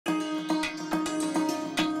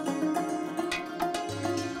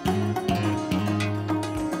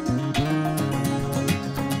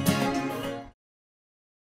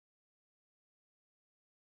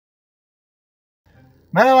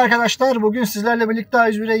Merhaba arkadaşlar. Bugün sizlerle birlikte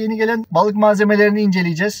A-101'e yeni gelen balık malzemelerini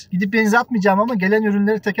inceleyeceğiz. Gidip denize atmayacağım ama gelen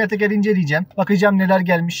ürünleri teker teker inceleyeceğim. Bakacağım neler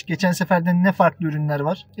gelmiş. Geçen seferden ne farklı ürünler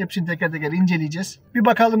var. Hepsini teker teker inceleyeceğiz. Bir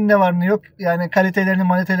bakalım ne var ne yok. Yani kalitelerine,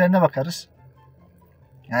 manitelerine bakarız.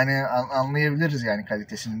 Yani anlayabiliriz yani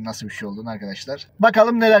kalitesinin nasıl bir şey olduğunu arkadaşlar.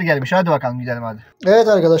 Bakalım neler gelmiş. Hadi bakalım gidelim hadi. Evet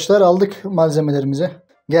arkadaşlar, aldık malzemelerimizi.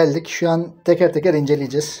 Geldik. Şu an teker teker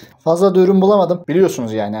inceleyeceğiz. Fazla da ürün bulamadım.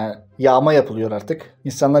 Biliyorsunuz yani yağma yapılıyor artık.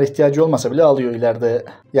 İnsanlar ihtiyacı olmasa bile alıyor ileride.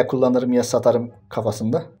 Ya kullanırım ya satarım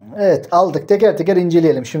kafasında. Evet, aldık. Teker teker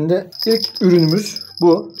inceleyelim. Şimdi ilk ürünümüz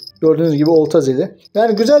bu. Gördüğünüz gibi olta zili.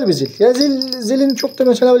 Yani güzel bir zil. Ya zilin çok da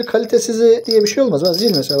mesela böyle kalitesizi diye bir şey olmaz. Bak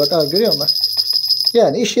zil mesela, bak abi, görüyor musun?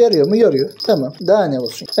 Yani işe yarıyor mu? Yarıyor. Tamam. Daha ne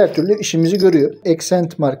olsun. Her türlü işimizi görüyor.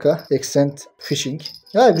 Accent marka. Accent Fishing.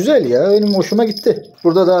 Ya güzel ya. Benim hoşuma gitti.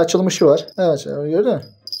 Burada da açılmışı var. Evet. Gördün mü?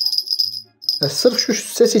 Sırf şu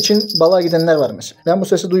ses için balığa gidenler var mesela. Ben bu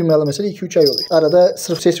sesi duymayalı mesela 2-3 ay oluyor. Arada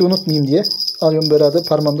sırf sesi unutmayayım diye alıyorum böyle, arada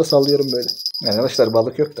parmağımda sallıyorum böyle. Arkadaşlar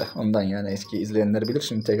balık yok da ondan, yani eski izleyenler bilir.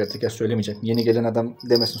 Şimdi teker teker söylemeyeceğim. Yeni gelen adam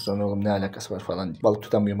demesin sonra oğlum ne alakası var falan diye. Balık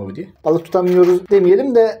tutamıyor mu diye. Balık tutamıyoruz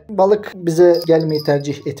demeyelim de balık bize gelmeyi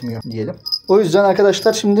tercih etmiyor diyelim. O yüzden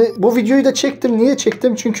arkadaşlar şimdi bu videoyu da çektim. Niye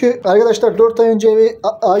çektim? Çünkü arkadaşlar 4 ay önce bir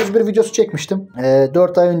A101 videosu çekmiştim.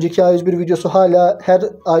 4 ay önceki A101 videosu hala her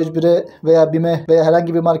A101'e veya BİM'e veya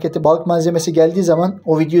herhangi bir markete balık malzemesi geldiği zaman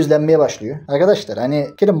o video izlenmeye başlıyor. Arkadaşlar hani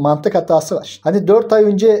bir mantık hatası var. Hani 4 ay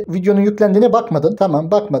önce videonun yüklendiğine bakmadın.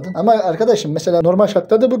 Tamam, bakmadın. Ama arkadaşım mesela normal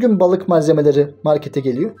şartlarda bugün balık malzemeleri markete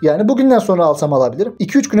geliyor. Yani bugünden sonra alsam alabilirim.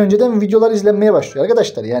 2-3 gün önceden videolar izlenmeye başlıyor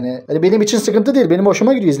arkadaşlar. Yani hani benim için sıkıntı değil. Benim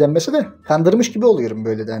hoşuma gidiyor izlenmesi de. Kandırmış gibi oluyorum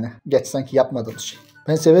böyle de hani. Geç sanki yapmadığımız şey.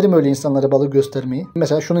 Ben severim öyle insanlara balık göstermeyi.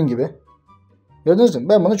 Mesela şunun gibi. Gördünüz mü?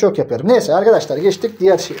 Ben bunu çok yapıyorum. Neyse arkadaşlar, geçtik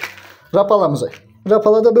diğer şeye. Rapalamıza.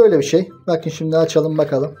 Rapala da böyle bir şey. Bakın şimdi açalım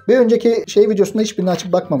bakalım. Bir önceki videosunda hiçbirini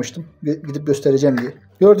açıp bakmamıştım. Gidip göstereceğim diye.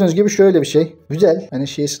 Gördüğünüz gibi şöyle bir şey. Güzel. Hani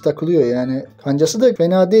şeysi takılıyor yani. Kancası da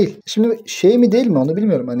fena değil. Şimdi şey mi değil mi onu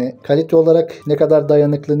bilmiyorum. Hani kalite olarak ne kadar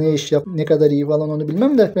dayanıklı, ne iş yap, ne kadar iyi falan onu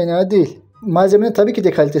bilmem de fena değil. Malzemenin tabii ki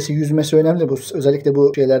de kalitesi, yüzmesi önemli. Bu özellikle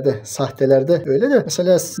bu şeylerde, sahtelerde öyle de.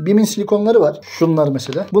 Mesela BİM'in silikonları var. Şunlar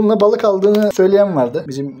mesela. Bununla balık aldığını söyleyen vardı.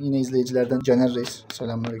 Bizim yine izleyicilerden Caner Reis.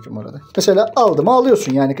 Selamünaleyküm orada. Mesela aldım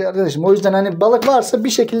alıyorsun yani kardeşim. O yüzden hani balık varsa bir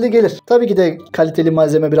şekilde gelir. Tabii ki de kaliteli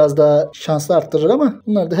malzeme biraz daha şanslı arttırır ama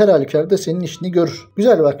bunlar da her halükarda senin işini görür.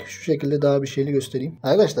 Güzel, bak şu şekilde daha bir şeyli göstereyim.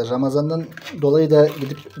 Arkadaşlar Ramazan'dan dolayı da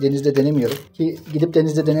gidip denizde denemiyorum. Ki gidip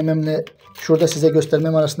denizde denememle şurada size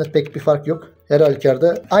göstermem arasında pek bir fark yok. Her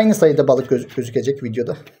halükarda aynı sayıda balık gözükecek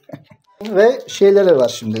videoda. Ve şeyleri var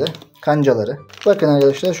şimdi de. Kancaları. Bakın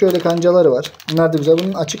arkadaşlar şöyle kancaları var. Bunlar da güzel.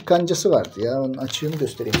 Bunun açık kancası vardı ya. Onun açığını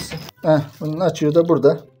göstereyim size. Bunun açığı da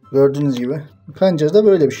burada. Gördüğünüz gibi. Kanca da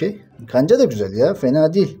böyle bir şey. Kanca da güzel ya.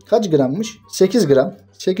 Fena değil. Kaç grammış? 8 gram.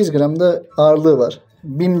 8 gram da ağırlığı var.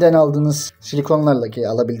 BİM'den aldığınız silikonlarla ki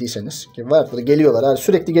alabildiyseniz ki vardır, geliyorlar.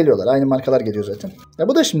 Sürekli geliyorlar. Aynı markalar geliyor zaten. Ya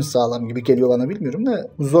bu da şimdi sağlam gibi geliyor bana, bilmiyorum da.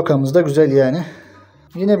 Zokamız da güzel yani.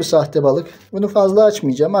 Yine bir sahte balık. Bunu fazla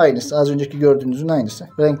açmayacağım. Aynısı. Az önceki gördüğünüzün aynısı.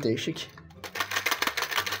 Renk değişik.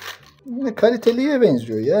 Yine kaliteliye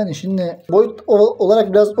benziyor. Yani şimdi boyut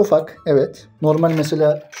olarak biraz ufak. Evet. Normal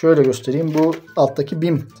mesela şöyle göstereyim. Bu alttaki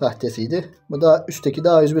BİM sahtesiydi. Bu da üstteki de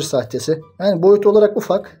A101 sahtesi. Yani boyut olarak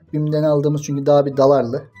ufak. BİM'den aldığımız çünkü daha bir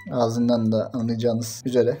dalarlı. Ağzından da anlayacağınız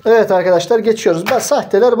üzere. Evet arkadaşlar, geçiyoruz.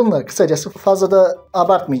 Sahteler bunlar. Kısacası fazla da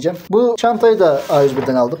abartmayacağım. Bu çantayı da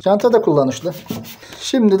A101'den aldım. Çanta da kullanışlı.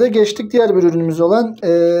 Şimdi de geçtik diğer bir ürünümüz olan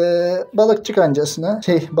balıkçı kancasına.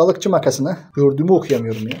 Balıkçı makasına. Gördüğümü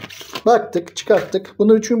okuyamıyorum ya. Baktık, çıkarttık.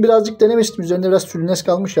 Bunu üçün birazcık denemiştim. Üzerinde biraz sülünes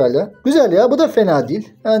kalmış hala. Güzel ya, bu da fena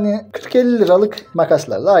değil. Yani 40-50 liralık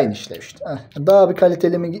makaslarla aynı işlev işte. Daha bir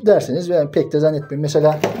kaliteli mi derseniz ben pek de zannetmiyorum.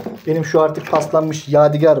 Mesela benim şu artık paslanmış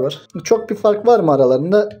yadigar var. Çok bir fark var mı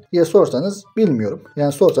aralarında diye sorsanız bilmiyorum.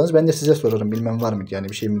 Yani sorsanız ben de size sorarım, bilmem var mı yani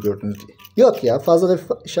bir şey mi gördünüz diye. Yok ya, fazla da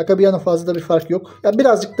şaka bir yana fazla da bir fark yok. Ya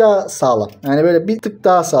birazcık daha sağlam. Yani böyle bir tık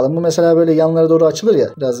daha sağlam. Bu mesela böyle yanlara doğru açılır ya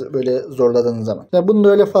biraz böyle zorladığınız zaman. Ya bunun da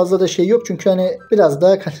öyle fazla da şey yok çünkü hani biraz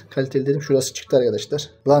daha kaliteli dedim. Şurası çıktı arkadaşlar.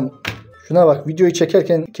 Lan şuna bak, videoyu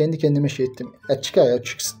çekerken kendi kendime şey ettim. Ya çıkar ya,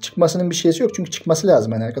 çıkmasının bir şeysi yok çünkü çıkması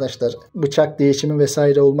lazım yani arkadaşlar. Bıçak değişimi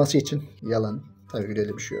vesaire olması için yalan. Tabii ki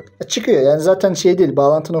öyle bir şey yok. Çıkıyor yani zaten şey değil.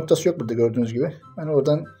 Bağlantı noktası yok burada gördüğünüz gibi. Yani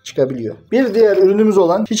oradan çıkabiliyor. Bir diğer ürünümüz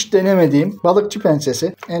olan hiç denemediğim balıkçı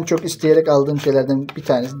pensesi. En çok isteyerek aldığım şeylerden bir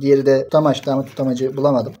tanesi. Diğeri de tutamaçtı ama tutamacı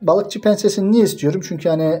bulamadım. Balıkçı pensesini niye istiyorum? Çünkü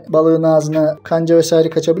hani balığın ağzına kanca vesaire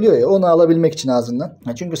kaçabiliyor ya. Onu alabilmek için ağzından.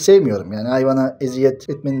 Çünkü sevmiyorum yani. Hayvana eziyet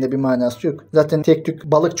etmenin de bir manası yok. Zaten tek tük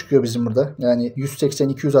balık çıkıyor bizim burada. Yani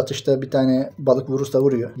 180-200 atışta bir tane balık vurursa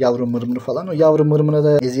vuruyor. Yavru mırmırı falan. O yavru mırmırına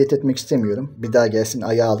da eziyet etmek istemiyorum. Bir daha gelsin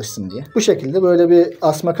ayağa alışsın diye. Bu şekilde böyle bir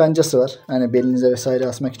asma kancası var. Hani belinize vesaire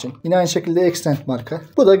asmak için. Yine aynı şekilde Extent marka.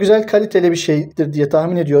 Bu da güzel kaliteli bir şeydir diye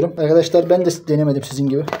tahmin ediyorum. Arkadaşlar ben de denemedim sizin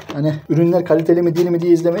gibi. Hani ürünler kaliteli mi değil mi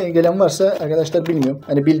diye izlemeye gelen varsa arkadaşlar bilmiyorum.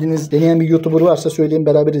 Hani bildiğiniz deneyen bir YouTuber varsa söyleyin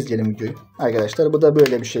beraber izleyelim videoyu. Arkadaşlar bu da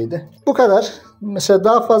böyle bir şeydi. Bu kadar. Mesela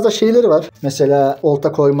daha fazla şeyleri var. Mesela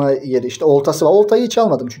olta koyma yeri. İşte oltası var. Oltayı hiç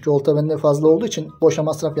almadım. Çünkü olta bende fazla olduğu için boşa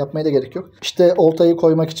masraf yapmaya da gerek yok. İşte oltayı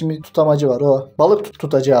koymak için bir tutamacı var. O balık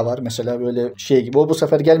tutacağı var. Mesela böyle şey gibi. O bu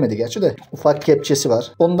sefer gelmedi gerçi de. Ufak kepçesi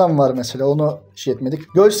var. Ondan var mesela. Onu şey etmedik.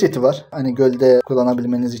 Göl seti var. Hani gölde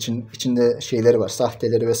kullanabilmeniz için içinde şeyleri var.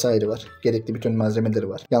 Sahteleri vesaire var. Gerekli bütün malzemeleri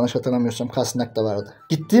var. Yanlış hatırlamıyorsam kasnak da vardı.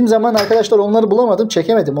 Gittiğim zaman arkadaşlar onları bulamadım.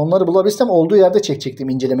 Çekemedim. Onları bulabilsem olduğu yerde çekecektim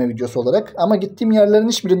inceleme videosu olarak. Ama gittiğim yerlerin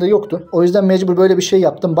hiçbirinde yoktu. O yüzden mecbur böyle bir şey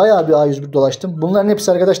yaptım. Bayağı bir A101 dolaştım. Bunların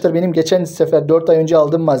hepsi arkadaşlar benim geçen sefer 4 ay önce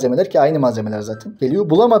aldığım malzemeler ki aynı malzemeler zaten geliyor.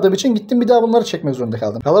 Bulamadığım için gittim bir daha bunları çekmek zorunda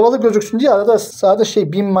kaldım. Kalabalık gözüksün diye arada sağda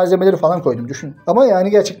BİM malzemeleri falan koydum düşün. Ama yani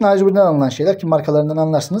gerçekten A101'den alınan şeyler ki markalarından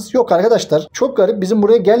anlarsınız. Yok arkadaşlar çok garip bizim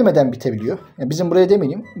buraya gelmeden bitebiliyor. Yani bizim buraya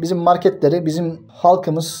demeyeyim. Bizim marketleri bizim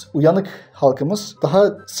halkımız uyanık halkımız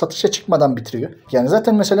daha satışa çıkmadan bitiriyor. Yani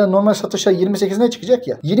zaten mesela normal satışa 28'ine çıkacak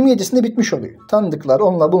ya 27'sinde bitmiş oluyor. Tanıdıklar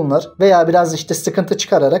onunla bunlar veya biraz işte sıkıntı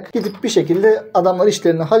çıkararak gidip bir şekilde adamlar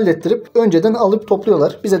işlerini hallettirip önceden alıp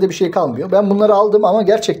topluyorlar. Bize de bir şey kalmıyor. Ben bunları aldım ama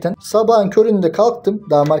gerçekten sabahın köründe kalktım.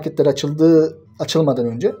 Daha marketler açılmadan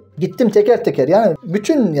önce. Gittim teker teker yani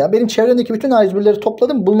bütün ya benim çevremdeki bütün A101'leri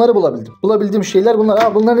topladım bunları bulabildim. Bulabildiğim şeyler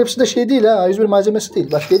bunlar. Bunların hepsi de şey değil ha A101 malzemesi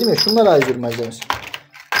değil. Bak dedim ya şunlar A101 malzemesi.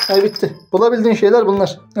 Bitti. Bulabildiğin şeyler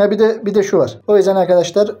bunlar. Bir de şu var. O yüzden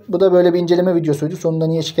arkadaşlar bu da böyle bir inceleme videosuydu. Sonunda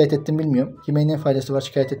niye şikayet ettim bilmiyorum. Kime ne faydası var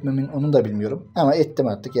şikayet etmemin onu da bilmiyorum. Ama ettim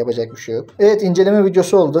artık. Yapacak bir şey yok. Evet inceleme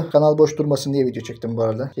videosu oldu. Kanal boş durmasın diye video çektim bu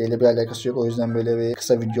arada. Şeyle bir alakası yok. O yüzden böyle bir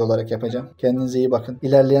kısa video olarak yapacağım. Kendinize iyi bakın.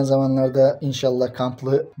 İlerleyen zamanlarda inşallah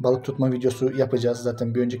kamplı balık tutma videosu yapacağız.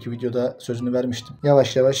 Zaten bir önceki videoda sözünü vermiştim.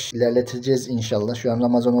 Yavaş yavaş ilerleteceğiz inşallah. Şu an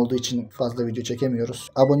Ramazan olduğu için fazla video çekemiyoruz.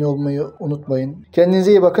 Abone olmayı unutmayın.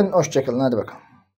 Kendinize iyi bakın. Hoşçakalın. Hadi bakalım.